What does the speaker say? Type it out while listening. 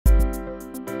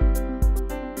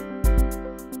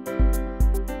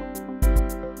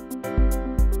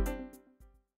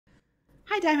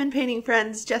diamond painting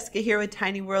friends, Jessica here with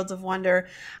Tiny Worlds of Wonder.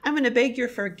 I'm going to beg your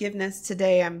forgiveness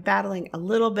today. I'm battling a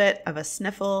little bit of a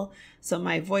sniffle, so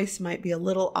my voice might be a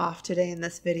little off today in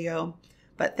this video,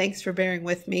 but thanks for bearing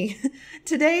with me.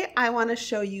 Today I want to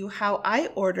show you how I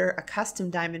order a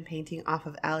custom diamond painting off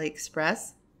of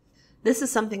AliExpress. This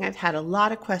is something I've had a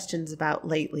lot of questions about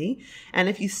lately, and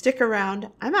if you stick around,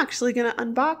 I'm actually going to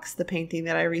unbox the painting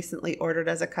that I recently ordered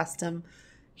as a custom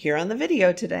here on the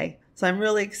video today. So I'm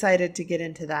really excited to get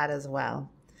into that as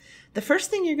well. The first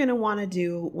thing you're going to want to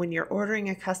do when you're ordering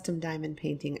a custom diamond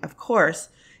painting, of course,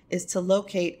 is to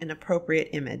locate an appropriate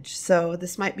image. So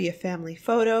this might be a family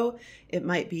photo, it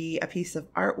might be a piece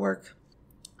of artwork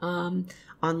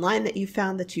online that you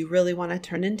found that you really want to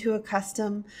turn into a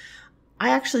custom. I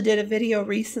actually did a video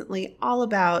recently all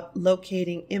about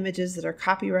locating images that are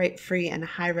copyright free and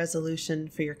high resolution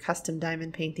for your custom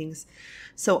diamond paintings.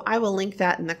 So I will link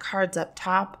that in the cards up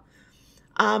top.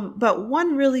 But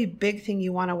one really big thing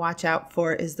you want to watch out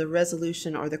for is the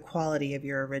resolution or the quality of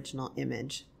your original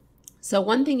image. So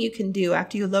one thing you can do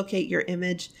after you locate your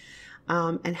image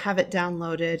and have it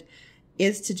downloaded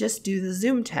is to just do the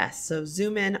zoom test. So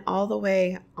zoom in all the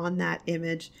way on that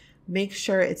image. Make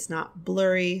sure it's not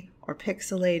blurry or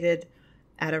pixelated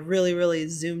at a really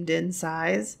zoomed in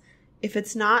size. If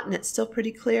it's not and it's still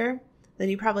pretty clear, then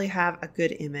you probably have a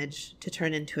good image to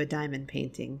turn into a diamond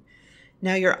painting.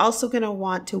 Now you're also going to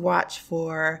want to watch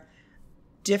for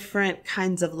different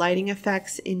kinds of lighting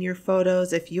effects in your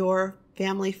photos. If your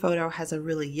family photo has a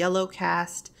really yellow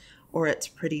cast or it's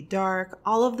pretty dark,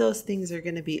 all of those things are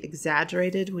going to be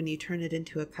exaggerated when you turn it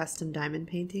into a custom diamond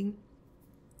painting.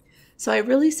 So I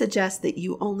really suggest that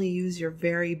you only use your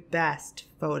very best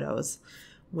photos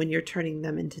when you're turning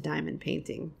them into diamond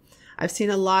painting. I've seen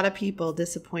a lot of people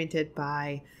disappointed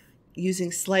by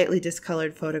using slightly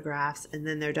discolored photographs and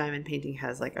then their diamond painting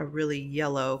has like a really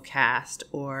yellow cast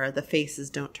or the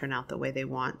faces don't turn out the way they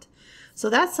want. So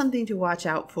that's something to watch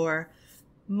out for.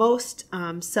 Most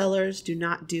sellers do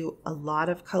not do a lot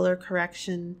of color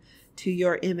correction to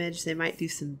your image. They might do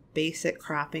some basic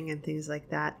cropping and things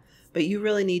like that. But you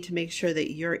really need to make sure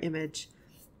that your image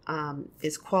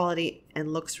is quality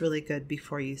and looks really good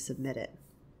before you submit it.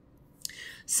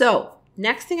 So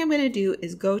next thing I'm going to do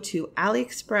is go to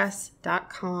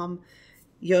aliexpress.com.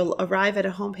 You'll arrive at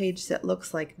a homepage that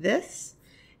looks like this.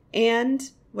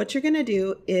 And what you're going to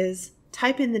do is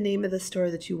type in the name of the store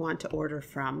that you want to order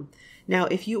from. Now,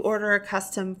 if you order a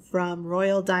custom from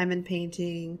Royal Diamond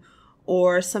Painting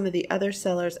or some of the other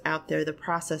sellers out there, the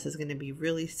process is going to be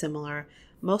really similar.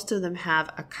 Most of them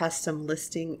have a custom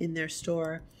listing in their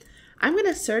store. I'm going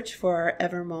to search for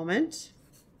Ever Moment,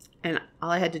 and all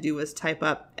I had to do was type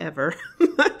up Ever.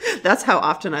 That's how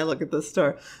often I look at the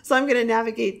store. So I'm going to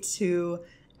navigate to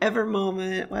Ever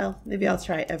Moment. Well, maybe I'll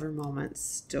try Ever Moment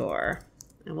store,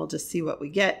 and we'll just see what we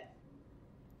get.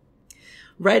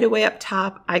 Right away up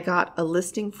top, I got a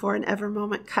listing for an Ever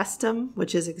Moment custom,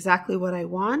 which is exactly what I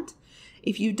want.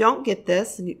 If you don't get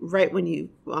this, right when you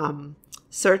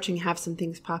search and have some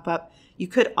things pop up, you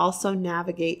could also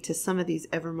navigate to some of these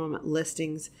Ever Moment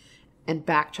listings and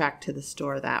backtrack to the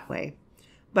store that way.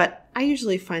 But I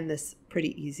usually find this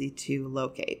pretty easy to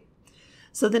locate.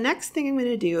 So the next thing I'm going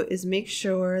to do is make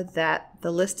sure that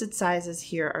the listed sizes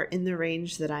here are in the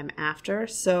range that I'm after.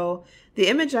 So the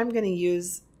image I'm going to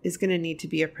use is going to need to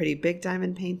be a pretty big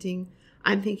diamond painting.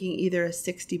 I'm thinking either a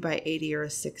 60 by 80 or a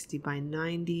 60 by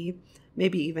 90,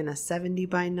 maybe even a 70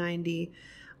 by 90.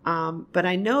 But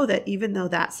I know that even though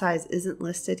that size isn't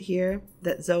listed here,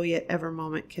 that Zoe at Ever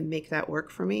Moment can make that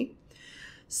work for me.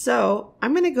 So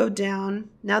I'm going to go down,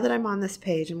 now that I'm on this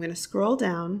page, I'm going to scroll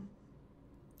down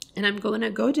and I'm going to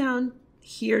go down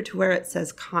here to where it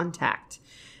says contact.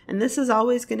 And this is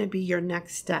always going to be your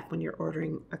next step when you're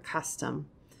ordering a custom.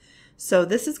 So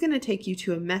this is going to take you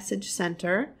to a message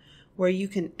center where you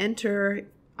can enter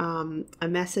a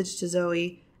message to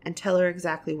Zoe and tell her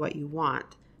exactly what you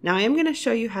want. Now I am going to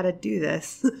show you how to do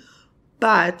this,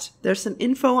 but there's some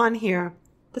info on here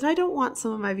that I don't want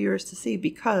some of my viewers to see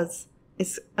because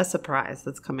it's a surprise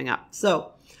that's coming up.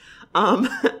 So I'm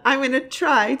going to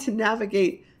try to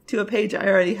navigate to a page I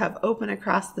already have open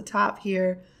across the top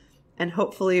here, and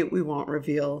hopefully we won't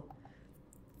reveal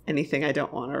anything I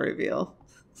don't want to reveal.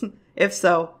 If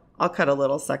so, I'll cut a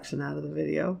little section out of the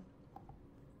video.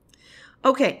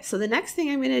 Okay, so the next thing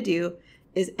I'm going to do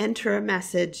is enter a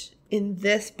message in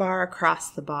this bar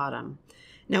across the bottom.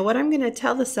 Now what I'm going to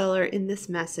tell the seller in this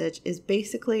message is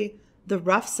basically the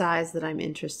rough size that I'm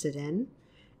interested in.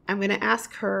 I'm going to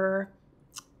ask her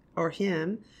or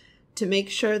him to make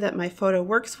sure that my photo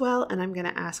works well, and I'm going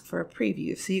to ask for a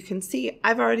preview. So you can see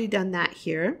I've already done that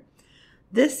here.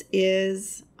 This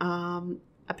is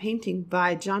a painting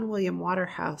by John William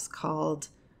Waterhouse called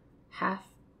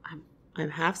I'm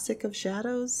Half Sick of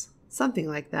Shadows, something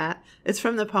like that. It's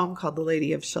from the poem called The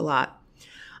Lady of Shalott.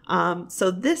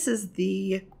 So this is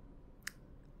the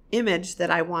image that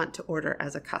I want to order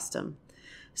as a custom.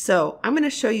 So I'm going to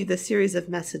show you the series of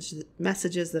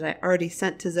messages that I already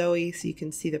sent to Zoe so you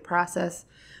can see the process.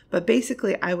 But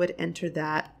basically, I would enter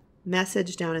that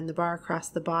message down in the bar across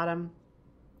the bottom.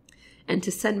 And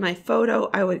to send my photo,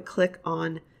 I would click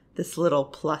on this little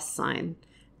plus sign,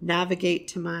 navigate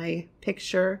to my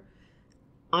picture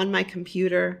on my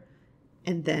computer,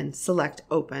 and then select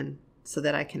open so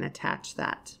that I can attach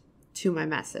that to my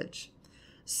message.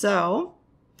 So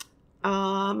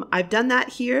I've done that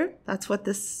here. That's what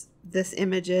this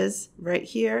image is right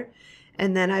here.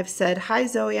 And then I've said, "Hi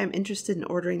Zoe, I'm interested in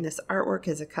ordering this artwork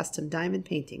as a custom diamond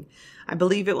painting. I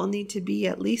believe it will need to be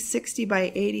at least 60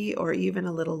 by 80 or even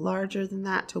a little larger than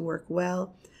that to work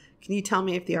well. Can you tell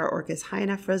me if the artwork is high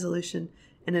enough resolution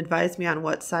and advise me on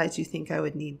what size you think I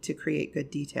would need to create good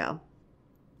detail?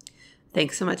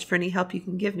 Thanks so much for any help you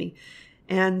can give me."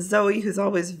 And Zoe, who's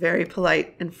always very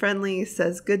polite and friendly,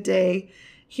 says, "Good day.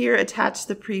 Here, attach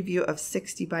the preview of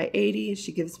 60 by 80.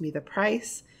 She gives me the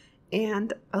price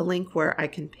and a link where I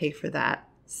can pay for that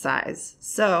size.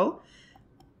 So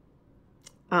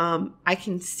I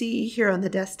can see here on the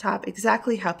desktop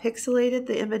exactly how pixelated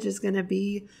the image is going to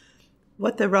be,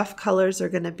 what the rough colors are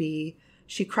going to be.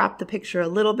 She cropped the picture a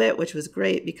little bit, which was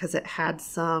great because it had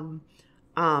some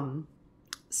it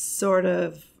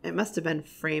must have been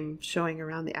frame showing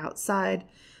around the outside.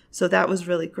 So that was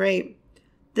really great.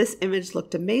 This image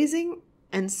looked amazing.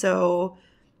 And so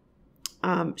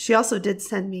she also did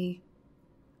send me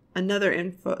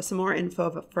some more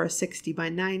info for a 60 by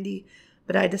 90,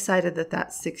 but I decided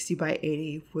that 60 by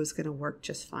 80 was going to work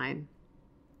just fine.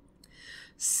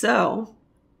 So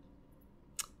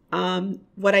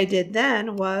what I did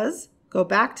then was go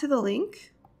back to the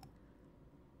link.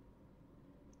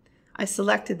 I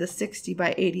selected the 60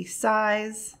 by 80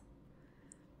 size,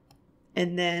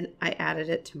 and then I added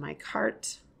it to my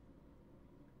cart.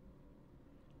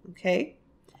 Okay.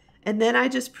 And then I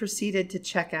just proceeded to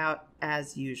check out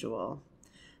as usual.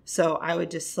 So I would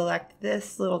just select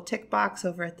this little tick box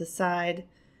over at the side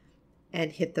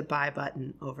and hit the buy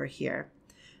button over here.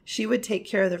 She would take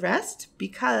care of the rest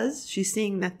because she's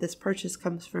seeing that this purchase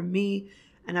comes from me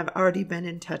and I've already been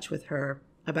in touch with her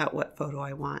about what photo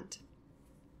I want.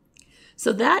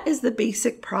 So that is the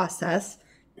basic process,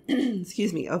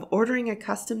 excuse me, of ordering a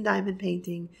custom diamond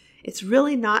painting. It's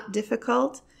really not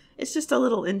difficult. It's just a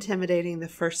little intimidating the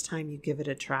first time you give it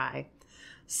a try.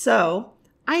 So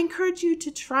I encourage you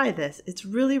to try this. It's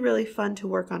really, really fun to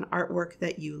work on artwork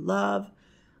that you love.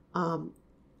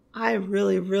 I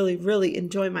really, really, really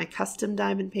enjoy my custom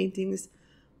diamond paintings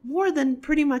more than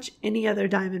pretty much any other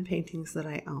diamond paintings that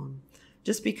I own,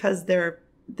 just because they're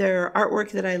artwork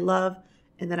that I love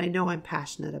and that I know I'm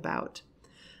passionate about.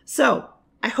 So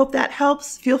I hope that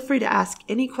helps. Feel free to ask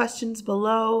any questions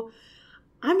below.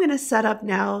 I'm going to set up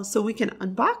now so we can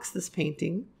unbox this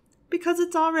painting because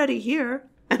it's already here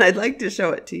and I'd like to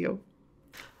show it to you.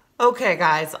 Okay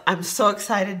guys, I'm so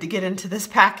excited to get into this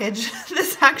package.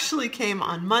 This actually came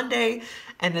on Monday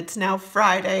and it's now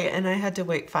Friday and I had to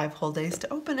wait 5 whole days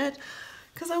to open it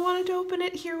because I wanted to open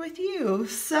it here with you.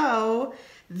 So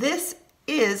this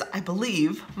is, I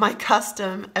believe, my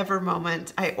custom Ever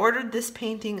Moment. I ordered this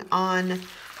painting on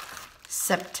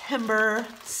September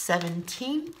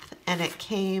 17th and it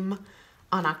came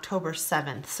on October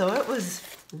 7th. So it was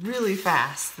really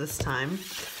fast this time.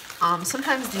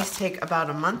 Sometimes these take about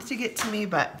a month to get to me,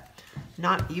 but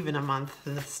not even a month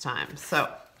this time. So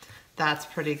that's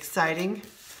pretty exciting.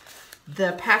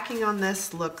 The packing on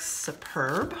this looks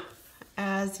superb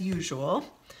as usual.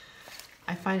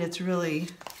 I find it's really,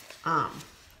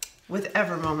 with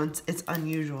Ever Moments, it's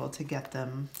unusual to get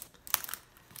them,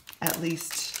 at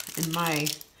least in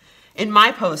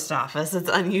my post office, it's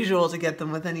unusual to get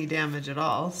them with any damage at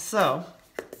all. So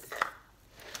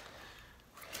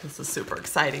this is super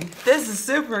exciting. This is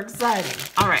super exciting.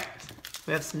 All right,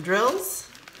 we have some drills.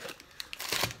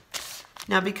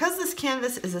 Now, because this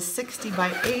canvas is a 60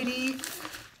 by 80,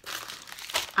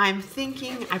 I'm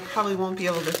thinking I probably won't be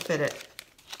able to fit it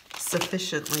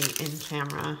sufficiently in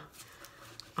camera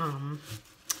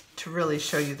to really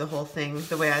show you the whole thing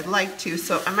the way I'd like to.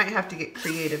 So I might have to get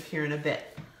creative here in a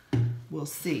bit. We'll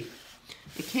see.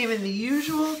 It came in the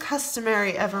usual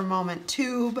customary Ever Moment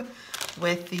tube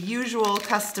with the usual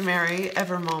customary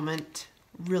Ever Moment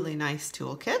really nice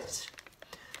toolkit.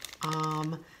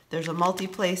 There's a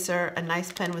multi-placer, a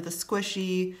nice pen with a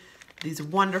squishy, these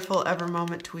wonderful Ever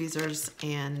Moment tweezers,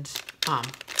 and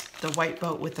the white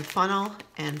boat with the funnel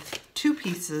and 2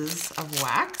 pieces of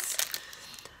wax.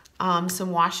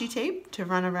 Some washi tape to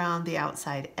run around the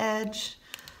outside edge.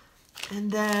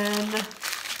 And then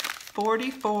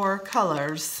 44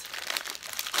 colors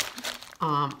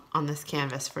on this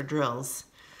canvas for drills.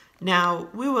 Now,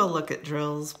 we will look at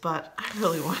drills, but I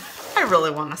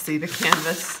really want to see the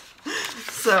canvas.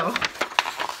 So,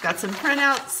 got some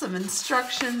printouts, some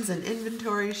instructions, an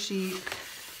inventory sheet.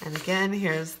 And again,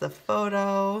 here's the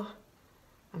photo.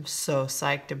 I'm so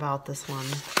psyched about this one.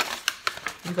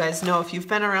 You guys know, if you've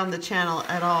been around the channel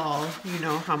at all, you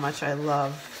know how much I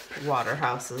love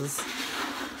Waterhouse's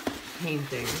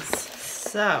paintings.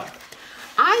 So,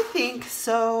 I think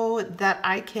so that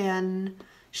I can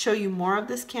show you more of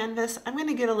this canvas, I'm going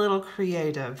to get a little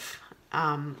creative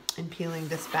in peeling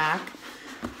this back.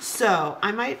 So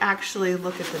I might actually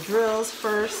look at the drills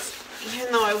first,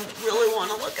 even though I really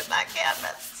want to look at that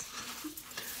canvas.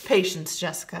 Patience,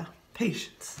 Jessica.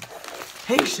 Patience.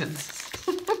 Patience.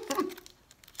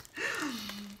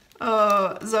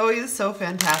 Oh, Zoe is so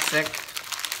fantastic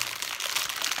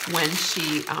when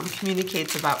she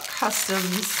communicates about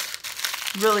customs.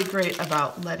 Really great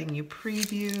about letting you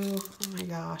preview. Oh my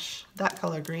gosh, that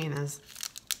color green is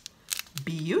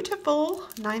beautiful.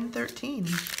 913.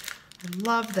 I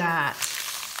love that.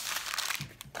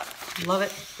 Love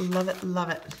it, love it, love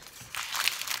it.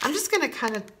 I'm just gonna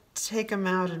kind of take them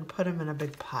out and put them in a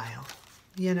big pile,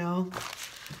 you know?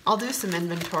 I'll do some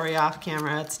inventory off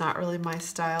camera. It's not really my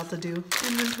style to do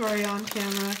inventory on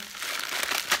camera.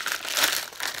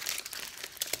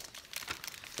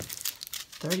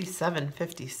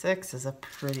 3756 is a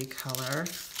pretty color.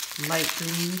 Light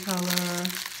green color.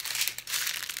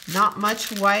 Not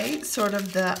much white, sort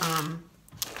of the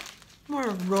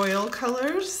more royal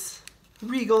colors,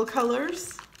 regal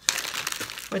colors,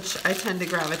 which I tend to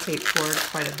gravitate toward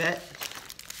quite a bit.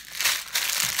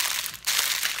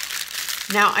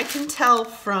 Now I can tell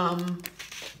from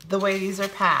the way these are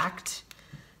packed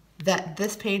that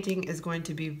this painting is going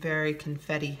to be very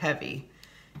confetti heavy.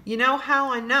 You know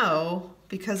how I know?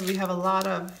 Because we have a lot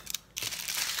of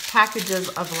packages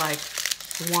of like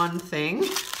one thing.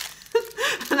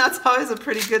 And that's always a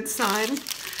pretty good sign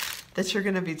that you're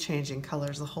gonna be changing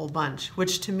colors a whole bunch,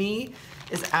 which to me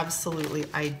is absolutely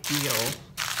ideal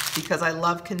because I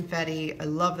love confetti. I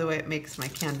love the way it makes my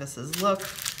canvases look.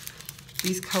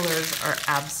 These colors are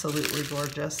absolutely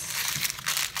gorgeous.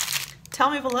 Tell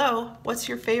me below, what's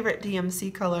your favorite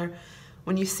DMC color?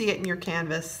 When you see it in your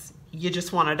canvas, you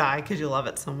just want to die because you love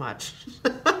it so much.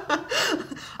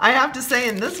 I have to say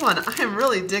in this one, I'm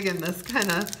really digging this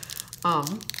kind of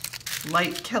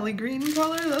light Kelly green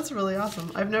color. That's really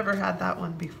awesome. I've never had that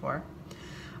one before.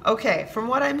 Okay, from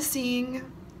what I'm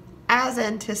seeing, as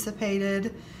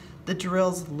anticipated, the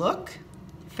drills look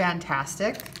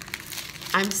fantastic.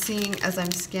 I'm seeing, as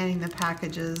I'm scanning the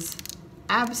packages,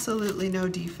 absolutely no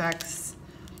defects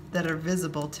that are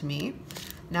visible to me.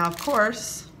 Now, of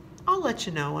course, I'll let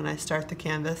you know when I start the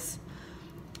canvas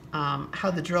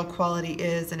how the drill quality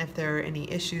is and if there are any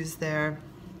issues there.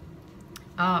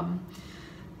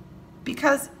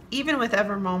 Because even with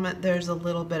Evermoment, there's a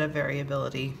little bit of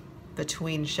variability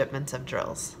between shipments of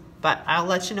drills. But I'll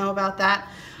let you know about that.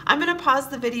 I'm going to pause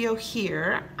the video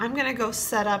here. I'm going to go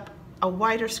set up a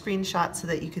wider screenshot so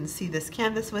that you can see this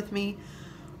canvas with me.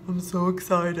 I'm so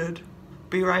excited.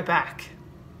 Be right back.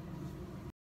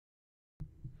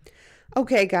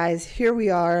 Okay guys, here we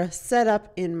are set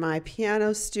up in my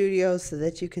piano studio so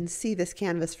that you can see this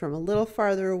canvas from a little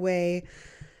farther away.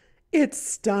 It's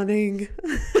stunning,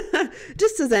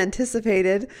 just as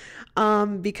anticipated.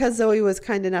 Because Zoe was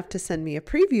kind enough to send me a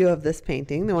preview of this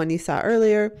painting, the one you saw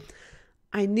earlier,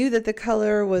 I knew that the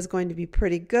color was going to be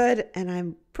pretty good, and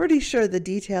I'm pretty sure the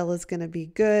detail is going to be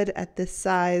good at this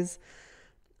size.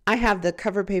 I have the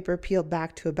cover paper peeled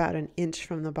back to about 1 inch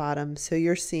from the bottom, so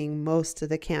you're seeing most of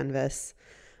the canvas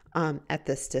at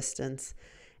this distance.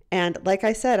 And like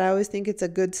I said, I always think it's a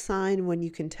good sign when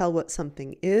you can tell what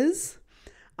something is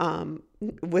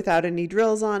without any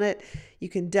drills on it. You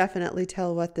can definitely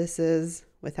tell what this is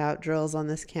without drills on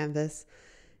this canvas.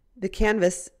 The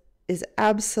canvas is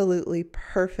absolutely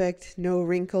perfect. No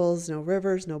wrinkles, no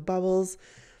rivers, no bubbles.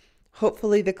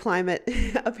 Hopefully the climate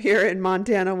up here in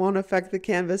Montana won't affect the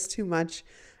canvas too much.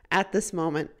 At this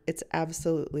moment, it's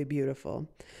absolutely beautiful.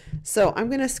 So I'm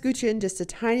going to scooch in just a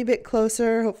tiny bit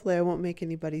closer. Hopefully I won't make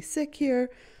anybody sick here,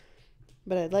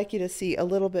 but I'd like you to see a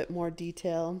little bit more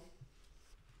detail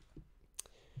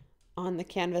on the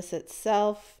canvas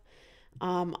itself.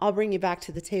 I'll bring you back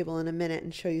to the table in a minute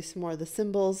and show you some more of the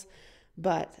symbols,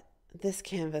 but this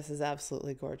canvas is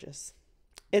absolutely gorgeous.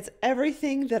 It's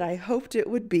everything that I hoped it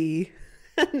would be.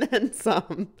 and then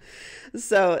some.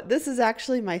 So this is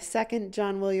actually my second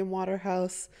John William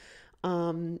Waterhouse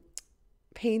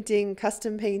painting,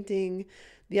 custom painting.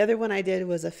 The other one I did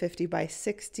was a 50 by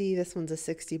 60. This one's a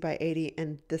 60 by 80,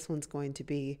 and this one's going to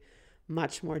be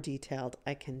much more detailed,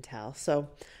 I can tell. So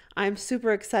I'm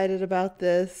super excited about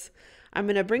this. I'm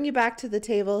going to bring you back to the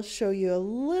table, show you a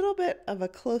little bit of a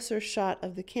closer shot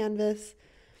of the canvas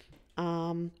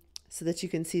so that you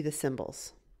can see the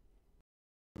symbols.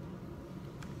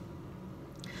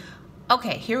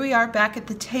 Okay, here we are back at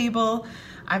the table.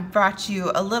 I've brought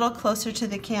you a little closer to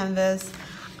the canvas.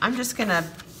 I'm just going to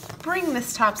bring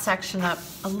this top section up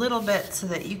a little bit so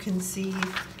that you can see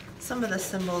some of the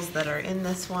symbols that are in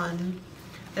this one.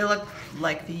 They look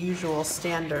like the usual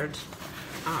standard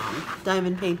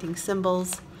diamond painting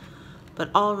symbols, but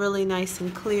all really nice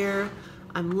and clear.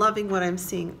 I'm loving what I'm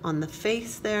seeing on the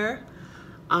face there.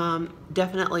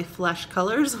 Definitely flesh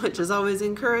colors, which is always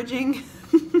encouraging.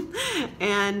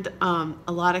 And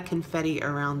a lot of confetti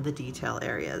around the detail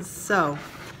areas. So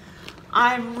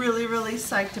I'm really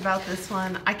psyched about this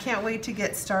one. I can't wait to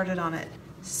get started on it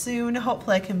soon.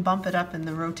 Hopefully I can bump it up in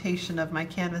the rotation of my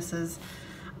canvases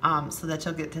so that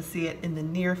you'll get to see it in the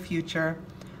near future.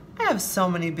 I have so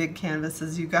many big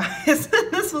canvases, you guys.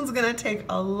 This one's gonna take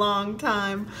a long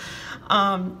time,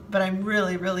 but I'm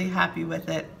really happy with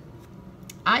it.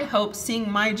 I hope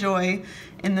seeing my joy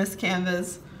in this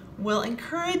canvas will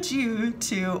encourage you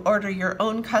to order your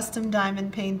own custom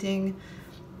diamond painting.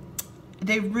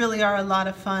 They really are a lot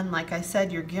of fun. Like I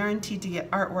said, you're guaranteed to get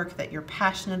artwork that you're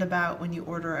passionate about when you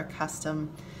order a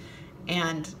custom,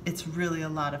 and it's really a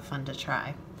lot of fun to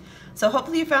try. So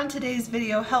hopefully you found today's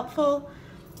video helpful.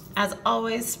 As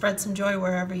always, spread some joy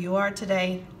wherever you are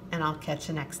today, and I'll catch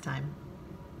you next time.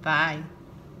 Bye.